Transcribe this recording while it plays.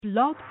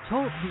Blog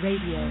Talk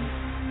Radio.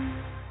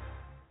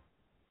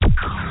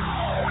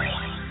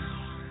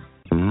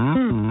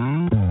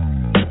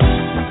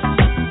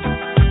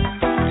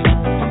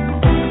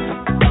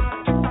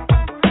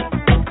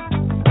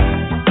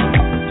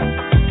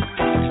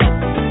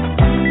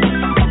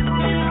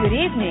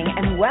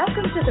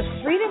 Welcome to the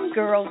Freedom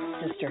Girl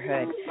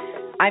Sisterhood.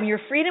 I'm your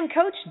freedom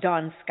coach,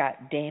 Dawn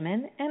Scott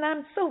Damon, and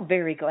I'm so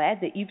very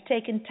glad that you've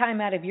taken time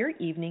out of your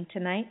evening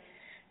tonight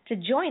to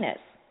join us.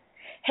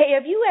 Hey,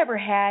 have you ever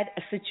had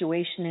a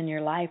situation in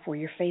your life where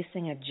you're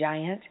facing a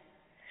giant?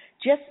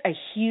 Just a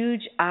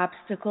huge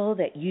obstacle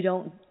that you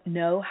don't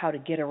know how to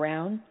get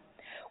around?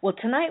 Well,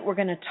 tonight we're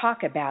going to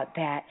talk about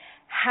that.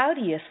 How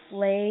do you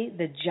slay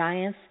the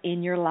giants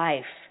in your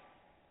life?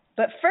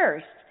 But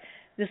first,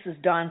 this is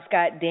Dawn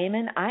Scott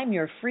Damon. I'm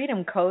your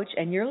freedom coach,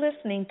 and you're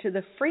listening to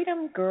the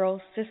Freedom Girl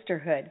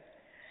Sisterhood.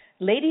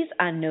 Ladies,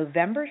 on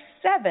November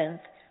 7th,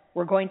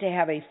 we're going to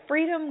have a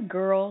Freedom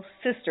Girl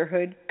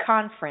Sisterhood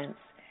conference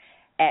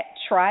at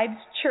Tribes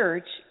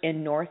Church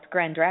in North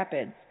Grand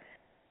Rapids.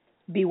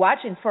 Be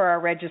watching for our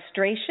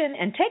registration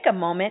and take a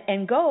moment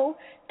and go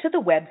to the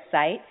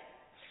website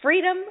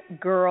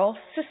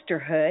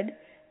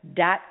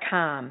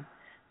freedomgirlsisterhood.com.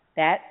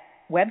 That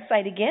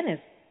website again is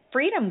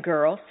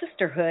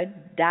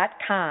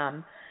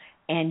freedomgirlsisterhood.com,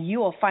 and you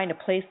will find a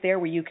place there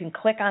where you can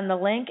click on the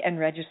link and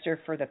register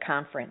for the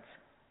conference.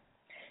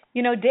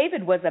 You know,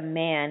 David was a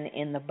man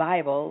in the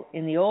Bible,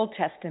 in the Old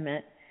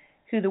Testament,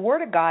 who the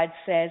Word of God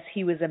says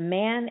he was a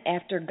man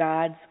after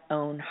God's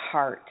own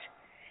heart.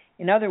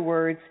 In other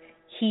words,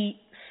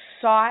 he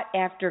sought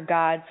after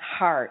God's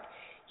heart.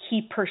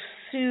 He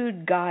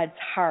pursued God's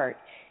heart.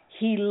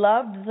 He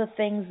loved the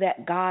things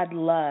that God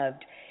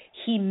loved.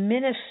 He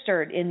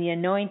ministered in the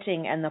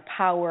anointing and the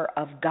power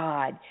of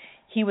God.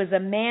 He was a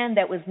man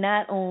that was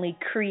not only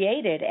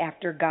created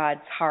after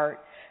God's heart,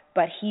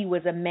 but he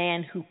was a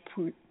man who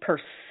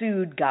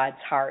pursued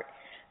God's heart.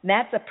 And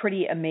that's a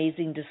pretty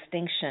amazing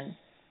distinction.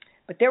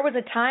 But there was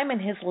a time in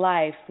his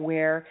life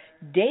where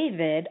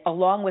David,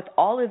 along with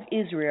all of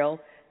Israel,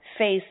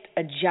 faced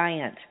a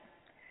giant.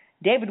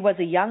 David was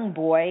a young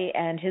boy,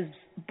 and his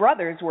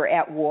brothers were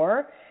at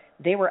war.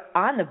 They were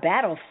on the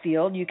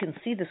battlefield. You can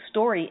see the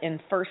story in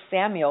 1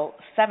 Samuel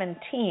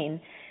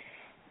 17.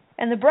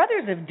 And the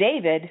brothers of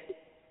David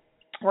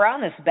were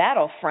on this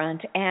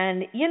battlefront,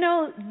 and, you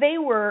know, they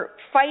were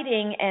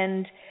fighting,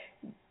 and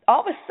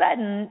all of a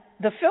sudden,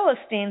 the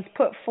Philistines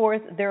put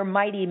forth their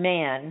mighty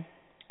man,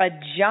 a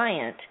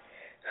giant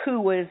who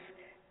was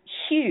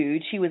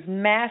huge, he was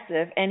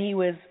massive, and he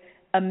was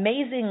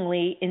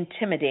amazingly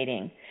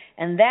intimidating.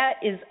 And that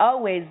is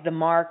always the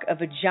mark of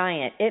a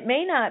giant. It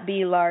may not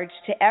be large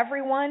to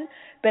everyone,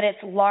 but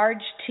it's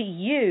large to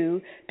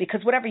you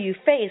because whatever you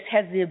face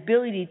has the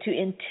ability to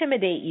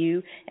intimidate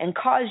you and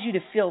cause you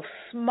to feel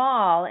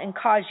small and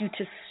cause you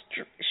to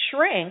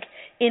shrink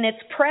in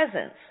its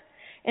presence.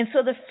 And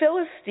so the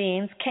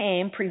Philistines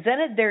came,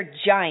 presented their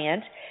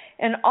giant,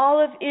 and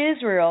all of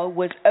Israel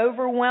was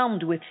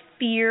overwhelmed with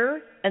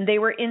fear, and they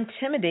were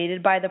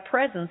intimidated by the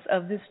presence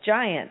of this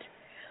giant.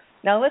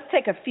 Now, let's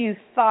take a few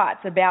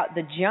thoughts about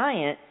the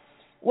giant.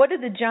 What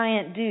did the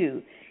giant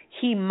do?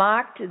 He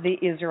mocked the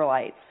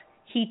Israelites.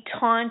 He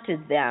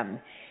taunted them.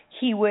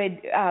 He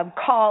would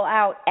call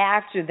out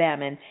after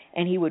them, and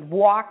he would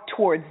walk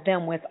towards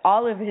them with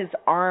all of his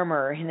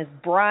armor and his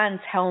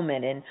bronze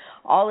helmet and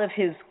all of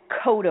his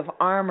coat of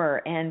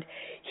armor, and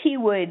he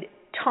would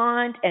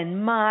taunt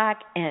and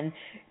mock and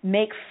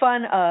make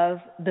fun of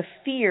the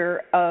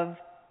fear of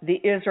the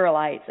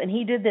Israelites. And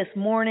he did this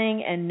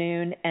morning and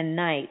noon and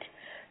night.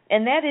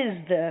 And that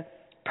is the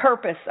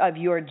purpose of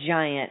your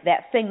giant,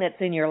 that thing that's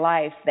in your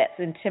life that's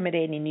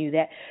intimidating you,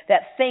 that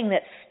thing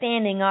that's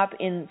standing up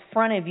in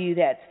front of you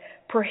that's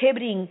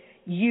prohibiting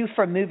you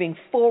from moving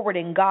forward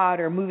in God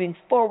or moving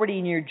forward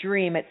in your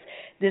dream. It's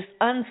this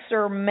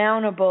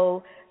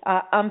unsurmountable,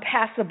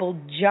 unpassable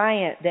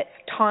giant that's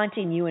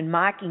taunting you and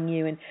mocking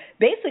you and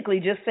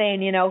basically just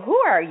saying, you know, who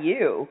are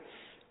you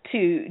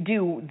to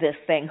do this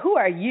thing? Who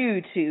are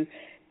you to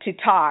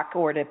talk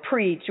or to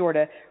preach or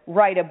to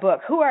write a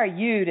book? Who are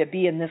you to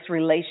be in this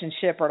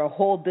relationship or to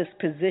hold this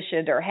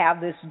position or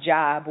have this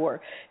job or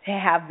to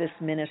have this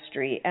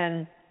ministry?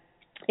 And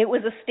it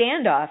was a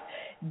standoff.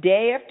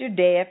 Day after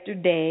day after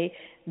day,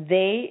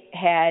 they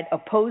had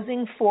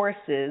opposing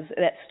forces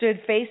that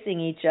stood facing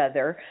each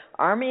other,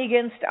 army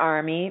against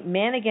army,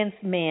 man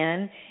against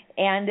man,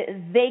 and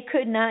they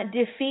could not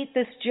defeat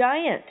this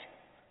giant.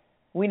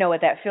 We know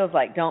what that feels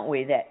like, don't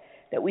we? That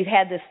we've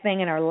had this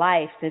thing in our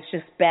life that's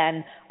just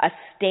been a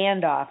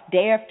standoff.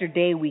 Day after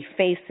day we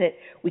face it.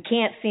 We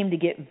can't seem to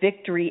get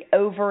victory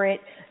over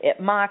it. It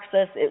mocks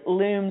us. It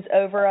looms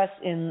over us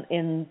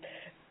in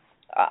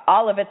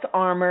all of its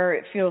armor,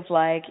 it feels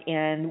like,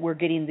 and we're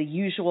getting the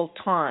usual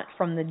taunt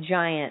from the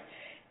giant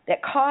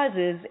that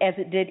causes, as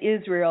it did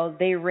Israel,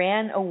 they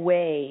ran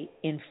away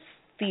in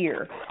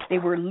fear. They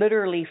were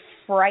literally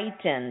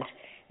frightened,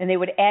 and they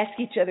would ask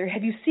each other,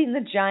 have you seen the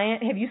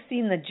giant? Have you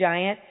seen the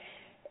giant?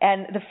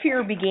 And the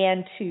fear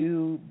began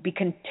to be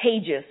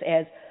contagious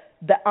as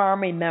the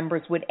army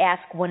members would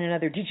ask one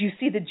another, did you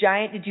see the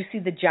giant? Did you see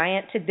the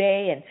giant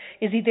today? And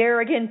is he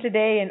there again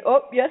today? And,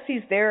 oh, yes,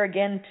 he's there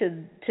again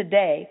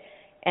today.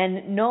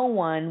 And no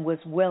one was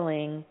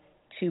willing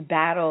to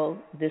battle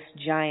this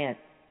giant.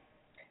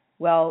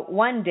 Well,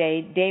 one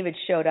day, David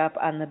showed up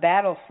on the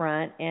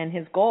battlefront, and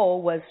his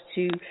goal was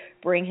to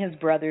bring his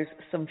brothers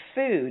some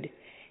food.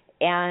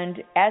 And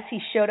as he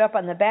showed up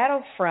on the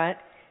battlefront,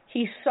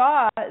 he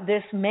saw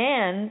this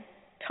man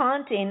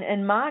taunting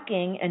and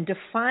mocking and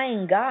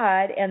defying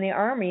God and the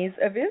armies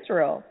of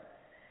Israel.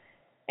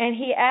 And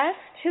he asked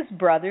his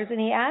brothers and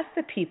he asked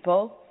the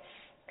people,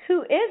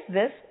 who is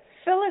this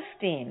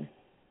Philistine?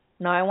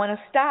 Now I want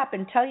to stop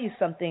and tell you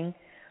something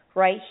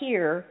right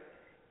here.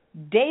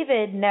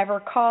 David never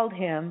called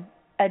him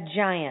a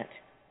giant.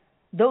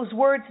 Those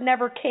words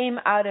never came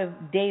out of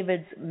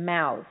David's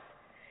mouth.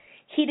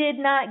 He did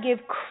not give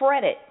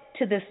credit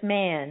to this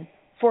man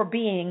for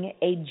being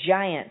a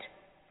giant.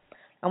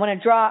 I want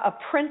to draw a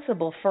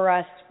principle for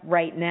us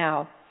right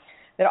now,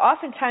 that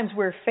oftentimes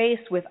we're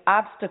faced with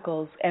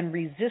obstacles and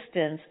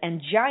resistance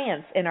and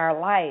giants in our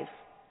life.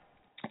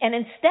 And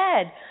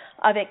instead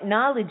of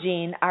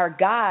acknowledging our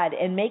God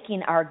and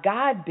making our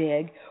God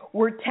big,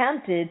 we're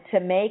tempted to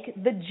make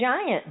the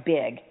giant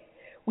big.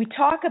 We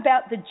talk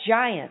about the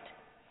giant,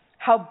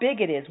 how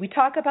big it is. We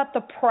talk about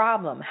the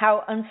problem,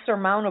 how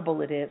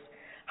unsurmountable it is,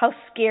 how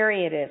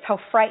scary it is, how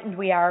frightened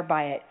we are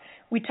by it.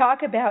 We talk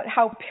about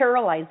how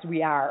paralyzed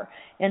we are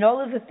and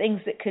all of the things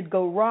that could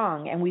go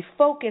wrong, and we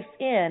focus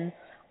in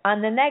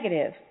on the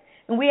negative.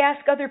 And we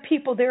ask other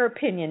people their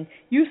opinion.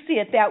 You see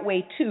it that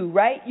way too,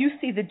 right? You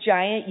see the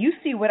giant. You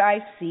see what I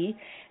see.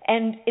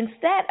 And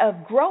instead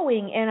of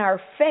growing in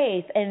our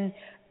faith and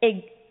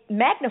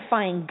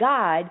magnifying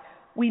God,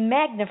 we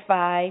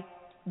magnify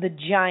the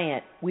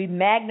giant. We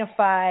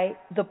magnify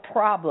the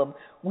problem.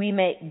 We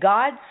make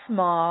God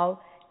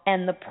small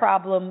and the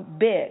problem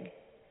big.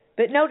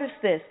 But notice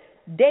this.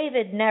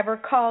 David never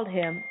called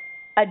him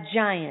a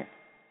giant.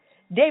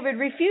 David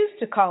refused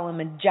to call him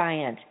a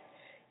giant.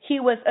 He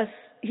was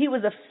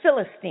a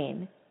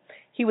Philistine.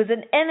 He was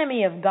an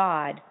enemy of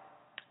God.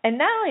 And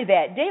not only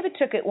that, David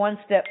took it one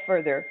step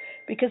further,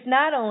 because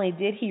not only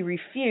did he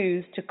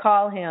refuse to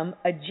call him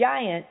a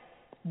giant,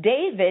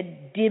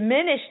 David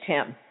diminished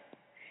him.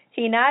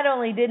 He not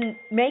only didn't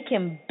make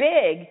him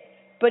big,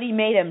 but he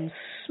made him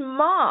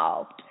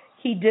small.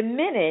 He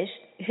diminished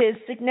his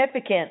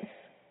significance.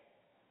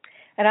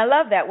 And I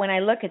love that when I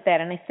look at that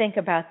and I think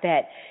about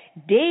that.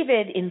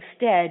 David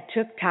instead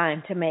took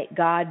time to make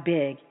God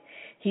big.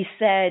 He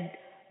said,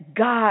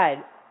 God,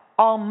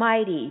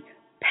 Almighty,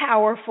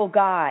 powerful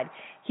God.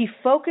 He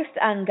focused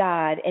on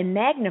God and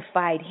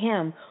magnified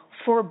him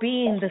for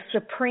being the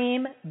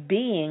supreme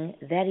being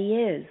that he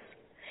is.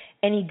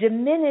 And he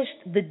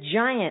diminished the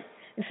giant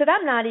and said,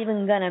 I'm not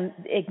even going to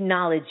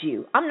acknowledge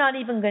you. I'm not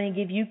even going to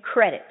give you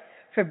credit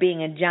for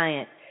being a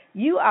giant.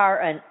 You are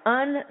an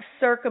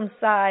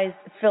uncircumcised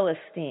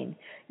Philistine.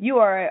 You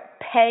are a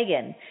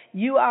pagan.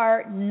 You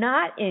are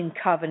not in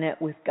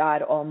covenant with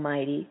God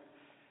Almighty.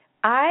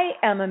 I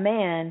am a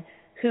man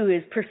who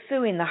is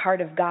pursuing the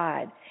heart of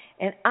God,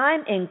 and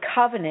I'm in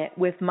covenant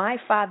with my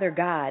Father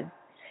God,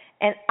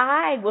 and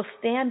I will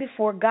stand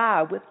before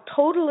God with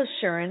total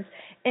assurance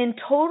and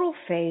total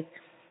faith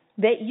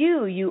that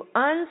you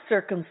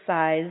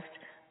uncircumcised,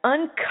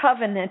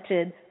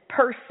 uncovenanted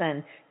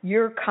person,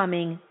 you're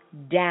coming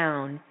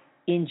down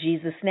in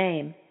Jesus'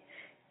 name.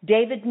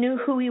 David knew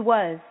who he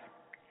was,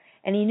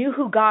 and he knew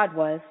who God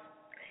was,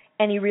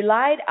 and he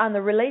relied on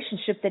the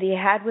relationship that he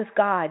had with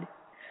God,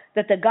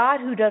 that the God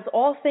who does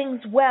all things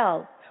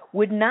well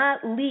would not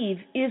leave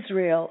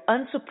Israel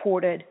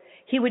unsupported.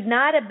 He would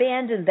not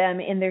abandon them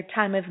in their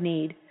time of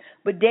need.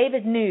 But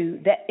David knew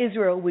that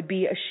Israel would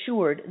be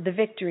assured the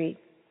victory.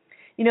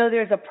 You know,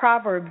 there's a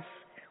Proverbs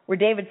where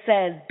David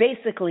says,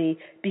 basically,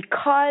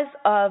 because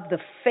of the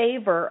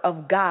favor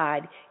of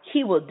God,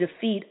 he will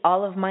defeat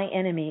all of my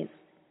enemies.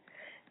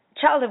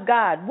 Child of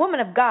God, woman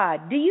of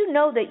God, do you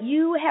know that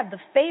you have the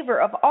favor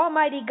of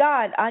Almighty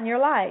God on your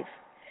life?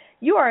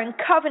 You are in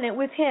covenant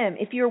with him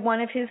if you're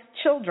one of his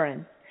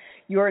children.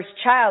 You're his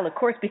child, of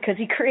course, because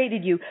he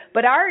created you.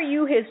 But are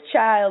you his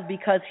child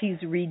because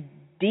he's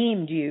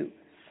redeemed you?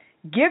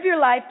 Give your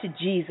life to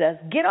Jesus.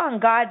 Get on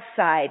God's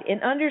side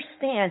and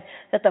understand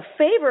that the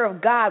favor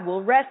of God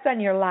will rest on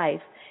your life.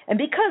 And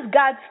because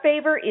God's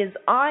favor is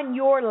on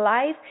your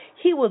life,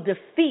 he will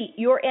defeat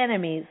your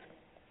enemies.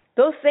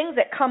 Those things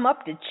that come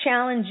up to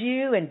challenge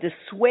you and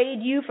dissuade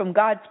you from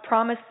God's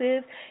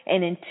promises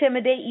and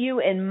intimidate you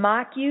and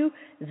mock you,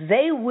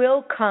 they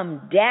will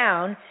come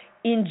down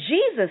in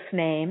Jesus'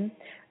 name,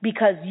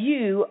 because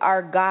you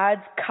are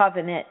God's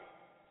covenant,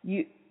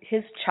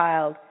 his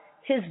child,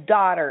 his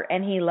daughter,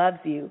 and he loves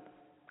you.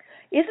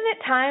 Isn't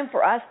it time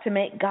for us to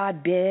make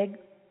God big?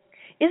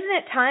 Isn't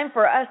it time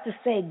for us to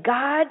say,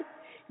 God,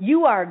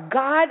 you are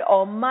God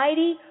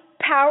Almighty,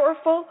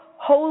 powerful,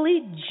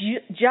 holy,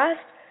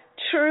 just,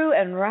 true,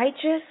 and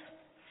righteous?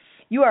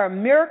 You are a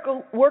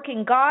miracle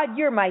working God.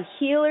 You're my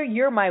healer.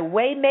 You're my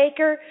way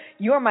maker.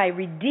 You're my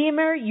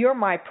redeemer. You're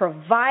my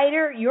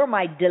provider. You're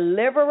my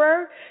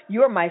deliverer.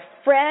 You're my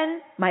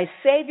friend, my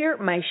savior,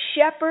 my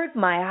shepherd,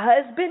 my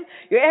husband.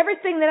 You're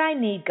everything that I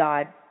need,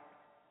 God.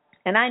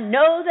 And I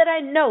know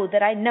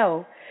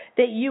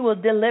that you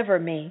will deliver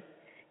me.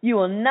 You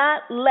will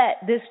not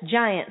let this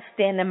giant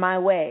stand in my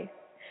way.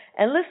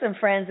 And listen,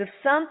 friends, if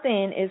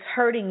something is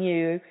hurting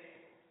you,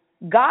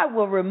 God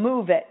will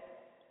remove it.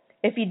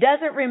 If he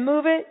doesn't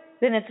remove it,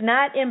 then it's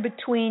not in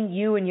between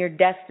you and your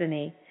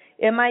destiny.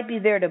 It might be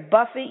there to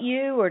buffet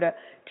you or to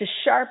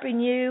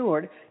sharpen you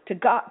or to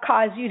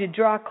cause you to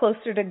draw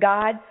closer to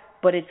God,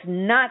 but it's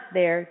not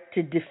there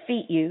to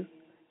defeat you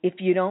if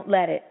you don't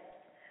let it.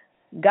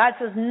 God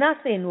says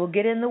nothing will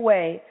get in the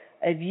way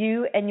of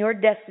you and your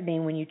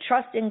destiny when you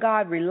trust in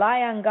God,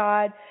 rely on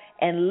God,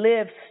 and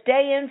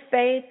stay in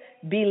faith,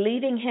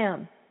 believing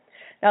him.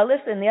 Now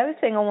listen, the other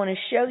thing I want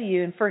to show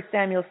you in 1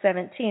 Samuel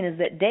 17 is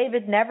that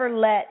David never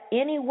let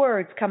any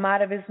words come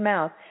out of his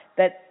mouth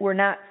that were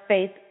not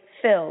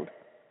faith-filled.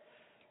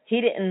 He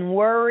didn't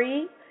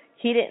worry,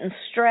 he didn't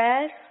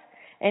stress,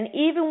 and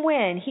even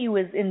when he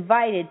was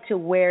invited to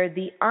wear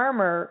the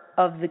armor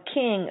of the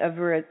king of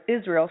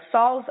Israel,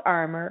 Saul's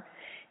armor,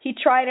 he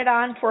tried it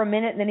on for a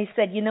minute and then he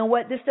said, you know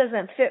what, this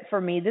doesn't fit for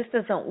me, this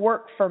doesn't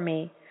work for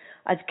me.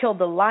 I've killed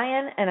the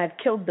lion and I've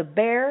killed the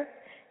bear,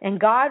 and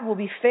God will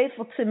be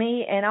faithful to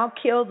me, and I'll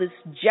kill this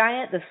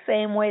giant the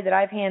same way that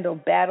I've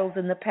handled battles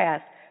in the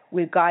past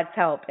with God's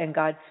help and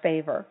God's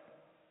favor.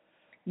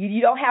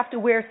 You don't have to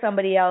wear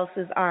somebody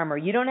else's armor.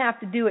 You don't have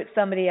to do it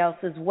somebody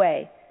else's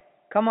way.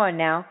 Come on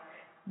now.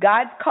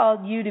 God's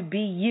called you to be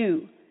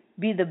you.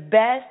 Be the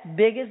best,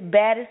 biggest,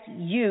 baddest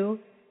you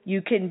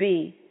can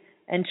be.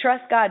 And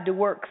trust God to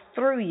work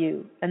through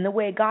you and the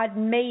way God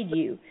made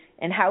you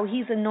and how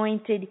he's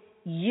anointed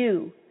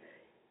you.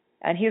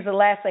 And here's the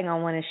last thing I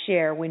want to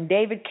share. When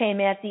David came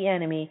at the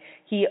enemy,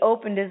 he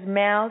opened his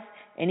mouth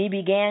and he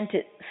began to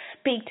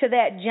speak to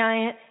that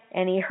giant,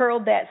 and he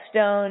hurled that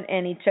stone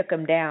and he took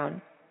him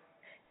down.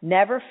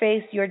 Never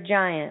face your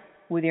giant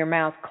with your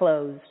mouth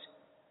closed.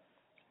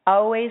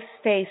 Always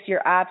face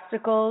your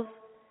obstacles,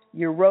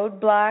 your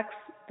roadblocks,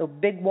 the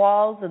big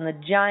walls and the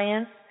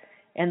giants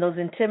and those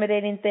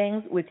intimidating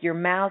things with your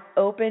mouth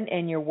open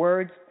and your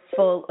words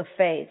full of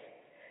faith.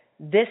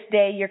 This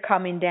day you're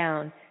coming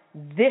down.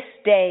 This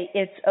day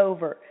it's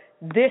over.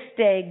 This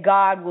day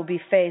God will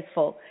be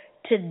faithful.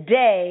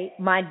 Today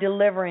my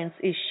deliverance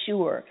is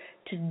sure.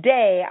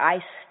 Today I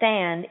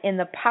stand in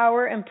the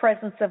power and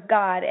presence of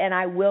God, and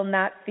I will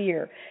not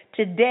fear.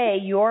 Today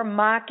your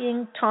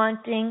mocking,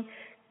 taunting,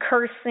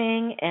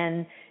 cursing,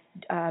 and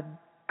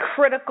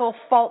critical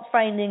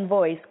fault-finding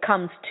voice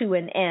comes to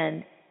an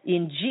end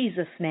in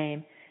Jesus'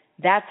 name.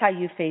 That's how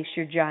you face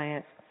your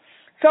giants.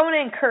 So I want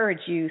to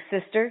encourage you,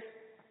 sisters.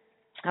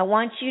 I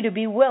want you to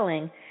be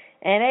willing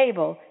and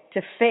able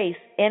to face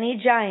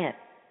any giant.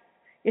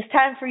 It's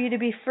time for you to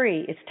be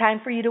free. It's time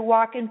for you to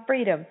walk in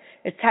freedom.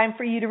 It's time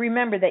for you to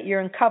remember that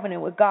you're in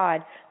covenant with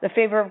God. The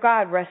favor of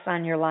God rests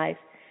on your life.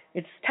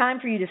 It's time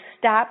for you to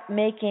stop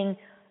making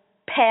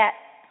pat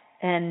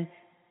and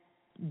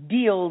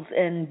deals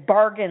and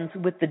bargains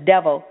with the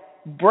devil.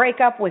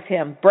 Break up with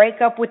him. Break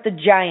up with the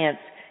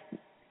giants.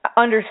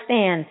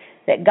 Understand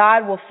that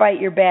God will fight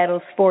your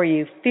battles for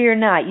you. Fear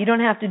not. You don't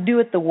have to do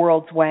it the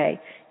world's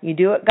way. You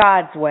do it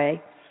God's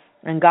way,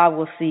 and God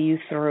will see you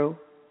through.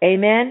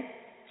 Amen?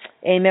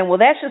 Amen. Well,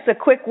 that's just a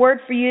quick word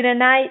for you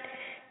tonight.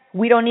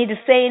 We don't need to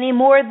say any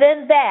more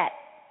than that.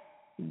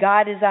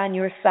 God is on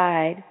your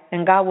side,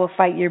 and God will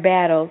fight your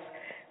battles.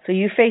 So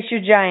you face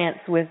your giants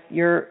with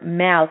your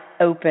mouth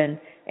open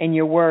and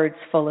your words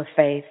full of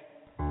faith.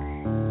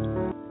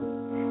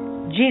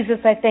 Jesus,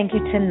 I thank you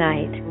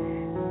tonight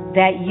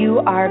that you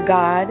are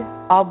God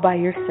all by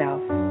yourself.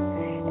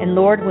 And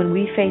Lord, when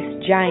we face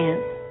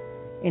giants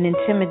and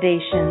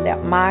intimidation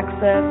that mocks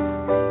us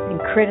and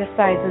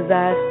criticizes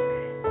us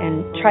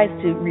and tries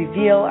to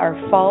reveal our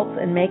faults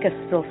and make us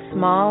feel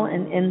small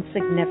and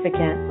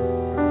insignificant,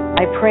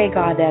 I pray,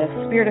 God, that a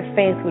spirit of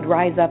faith would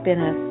rise up in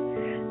us,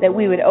 that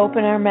we would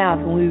open our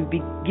mouth and we would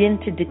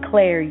begin to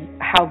declare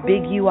how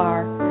big you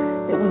are,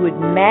 that we would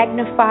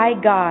magnify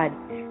God,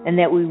 and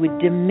that we would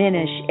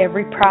diminish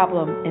every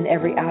problem and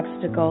every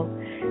obstacle,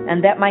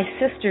 and that my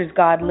sisters,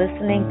 God,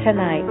 listening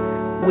tonight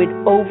would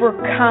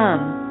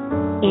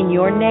overcome in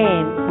your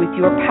name with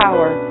your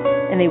power,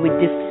 and they would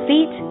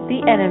defeat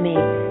the enemy,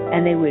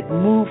 and they would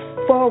move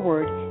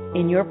forward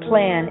in your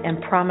plan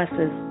and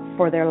promises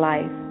for their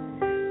life.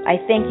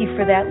 I thank you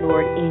for that,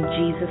 Lord, in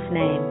Jesus'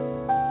 name.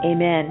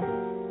 Amen.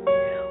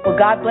 Well,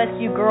 God bless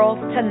you girls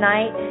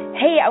tonight.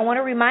 Hey, I want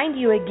to remind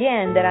you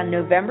again that on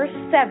November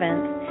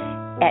 7th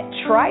at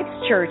Tribes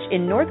Church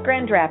in North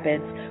Grand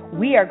Rapids,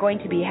 we are going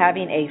to be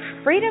having a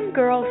Freedom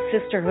Girls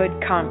Sisterhood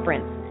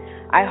Conference.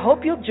 I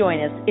hope you'll join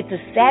us. It's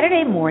a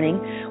Saturday morning.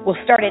 We'll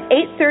start at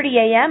 8:30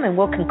 a.m. and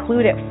we'll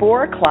conclude at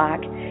 4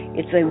 o'clock.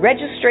 It's a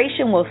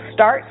registration will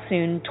start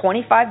soon,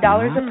 $25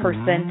 a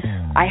person.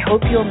 I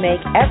hope you'll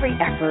make every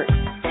effort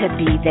to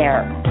be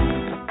there.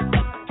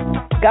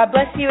 God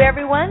bless you,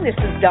 everyone. This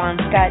is Dawn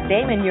Scott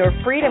Damon, your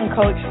freedom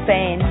coach,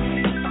 saying,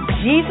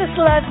 Jesus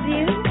loves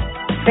you.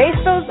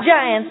 Face those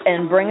giants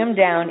and bring them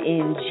down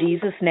in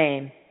Jesus'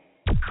 name.